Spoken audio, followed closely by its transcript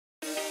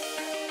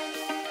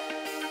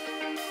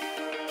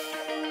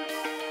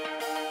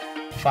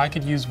If I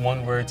could use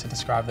one word to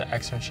describe the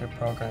externship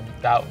program,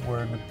 that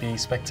word would be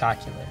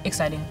spectacular.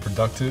 Exciting.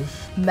 Productive.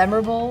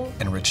 Memorable.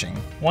 Enriching.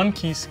 One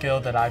key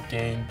skill that I've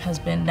gained Has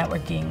been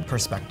networking.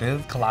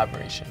 Perspective.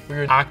 collaboration.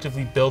 We're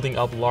actively building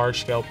up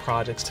large-scale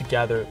projects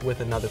together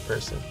with another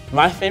person.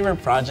 My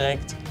favorite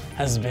project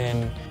has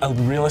been a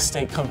real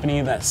estate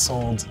company that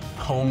sold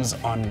homes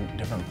on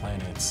different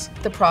planets.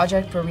 The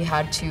project where we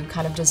had to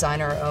kind of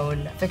design our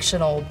own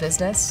fictional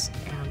business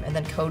and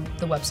then code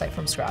the website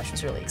from scratch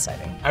was really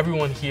exciting.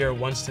 Everyone here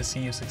wants to see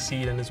you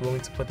succeed and is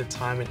willing to put the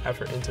time and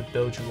effort in to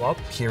build you up.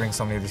 Hearing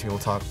so many of these people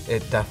talk,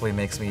 it definitely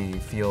makes me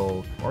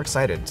feel more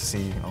excited to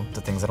see,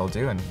 the things that I'll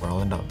do and where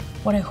I'll end up.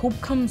 What I hope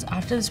comes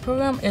after this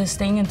program is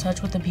staying in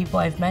touch with the people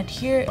I've met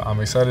here. I'm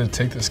excited to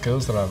take the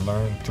skills that I've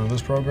learned through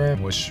this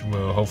program, which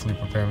will hopefully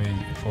prepare me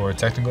for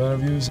technical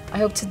interviews. I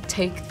hope to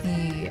take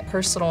the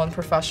personal and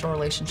professional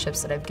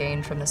relationships that I've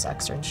gained from this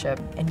externship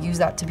and use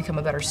that to become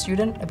a better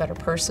student, a better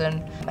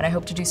person, and I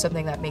hope to do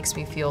something that makes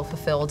me feel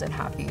fulfilled and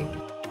happy.